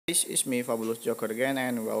This is me, Fabulous Joker again,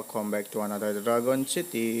 and welcome back to another Dragon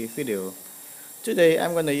City video. Today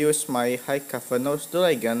I'm gonna use my High Cavernous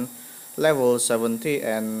Dragon level 70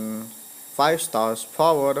 and 5 stars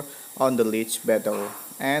power on the Lich battle.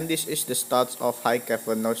 And this is the stats of High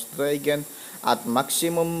Cavernous Dragon at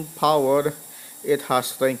maximum power. It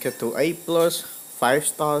has ranked to A+, 5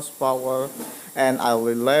 stars power, and I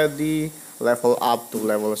will already level up to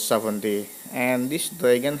level 70. And this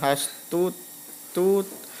dragon has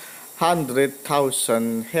 200,000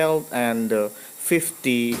 health and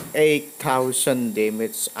 58,000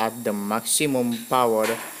 damage at the maximum power.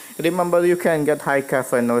 Remember, you can get High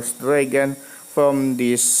Cavernous Dragon from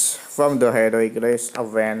the Heroic Race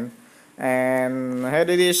event. And here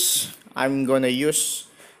it is. I'm gonna use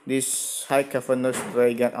this High Cavernous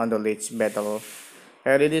Dragon on the Lich battle.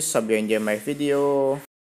 Here it is. Hope you enjoy my video.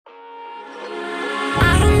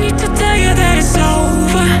 I don't need to tell you that it's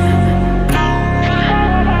over.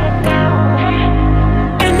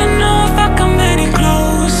 And I know if I come any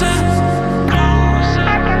closer,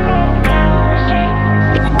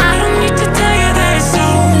 I don't need to tell you that it's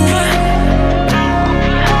over.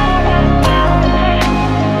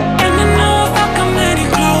 And I know if I come any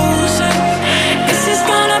closer, this is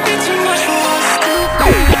gonna be too much for us to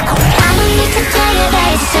bear. I don't need to tell you that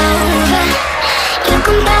it's over. You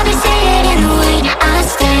can probably say it in the way I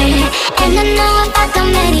stay. And I know if I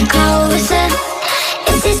come any closer,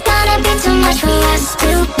 this is gonna be too much for us to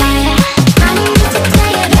bear. I don't need to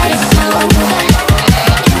tell you that it's over.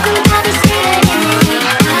 You can probably say it in the way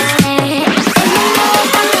I stay. And I know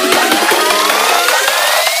if I come any closer,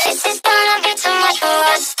 this is gonna be too much for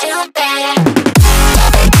us to bear.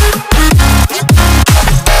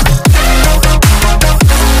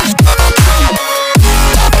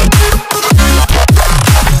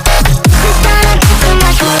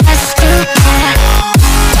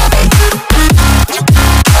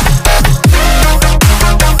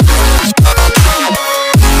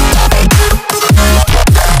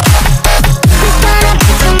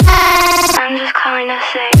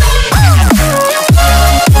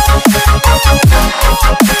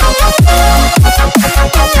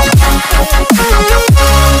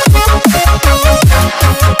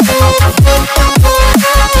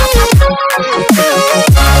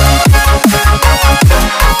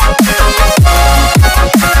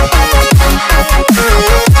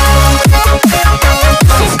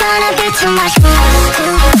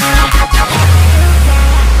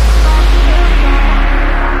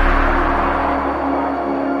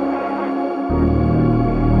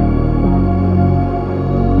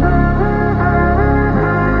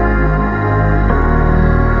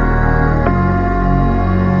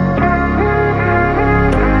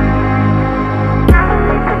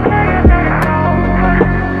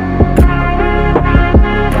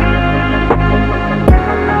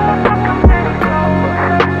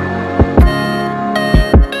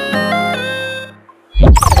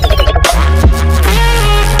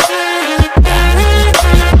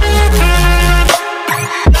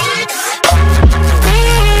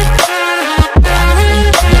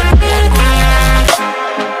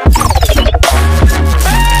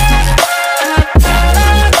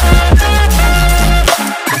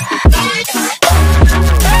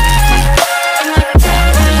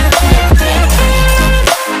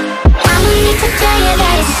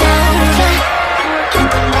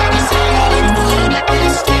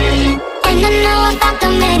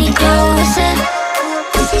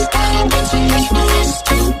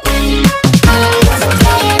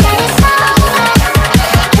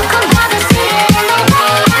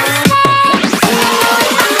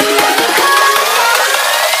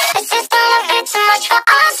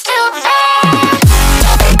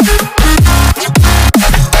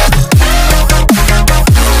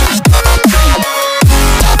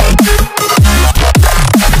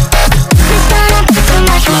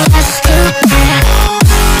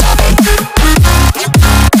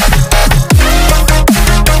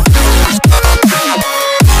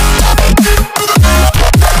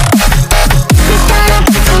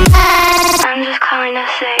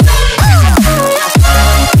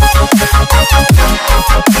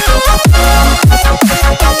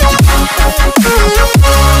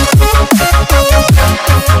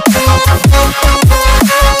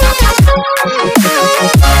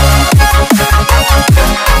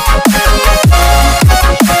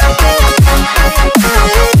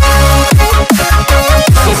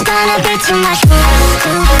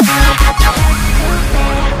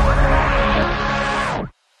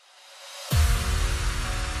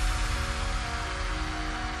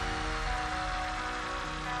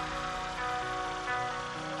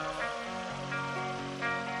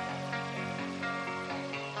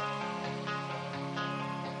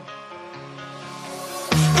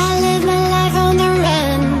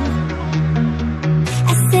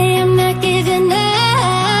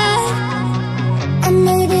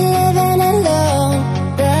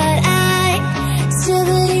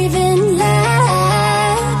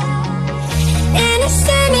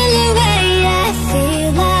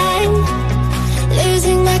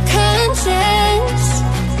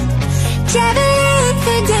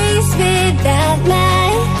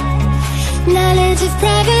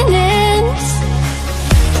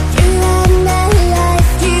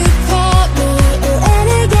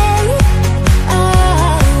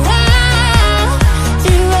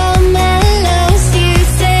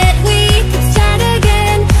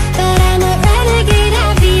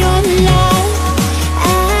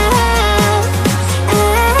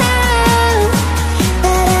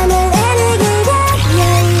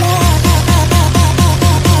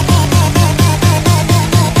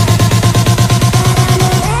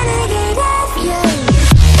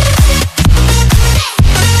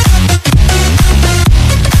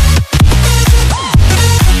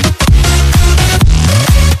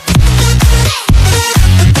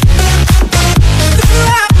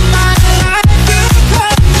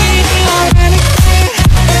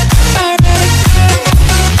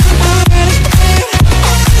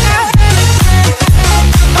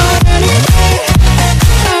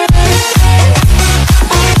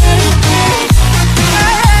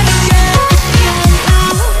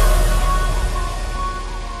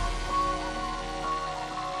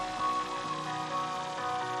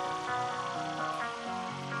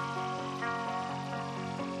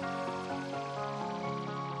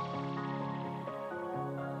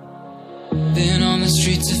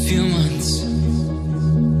 streets a few months.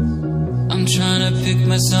 I'm trying to pick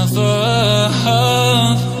myself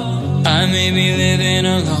up. I may be living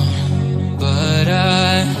alone, but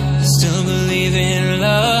I still believe in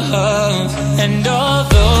love. And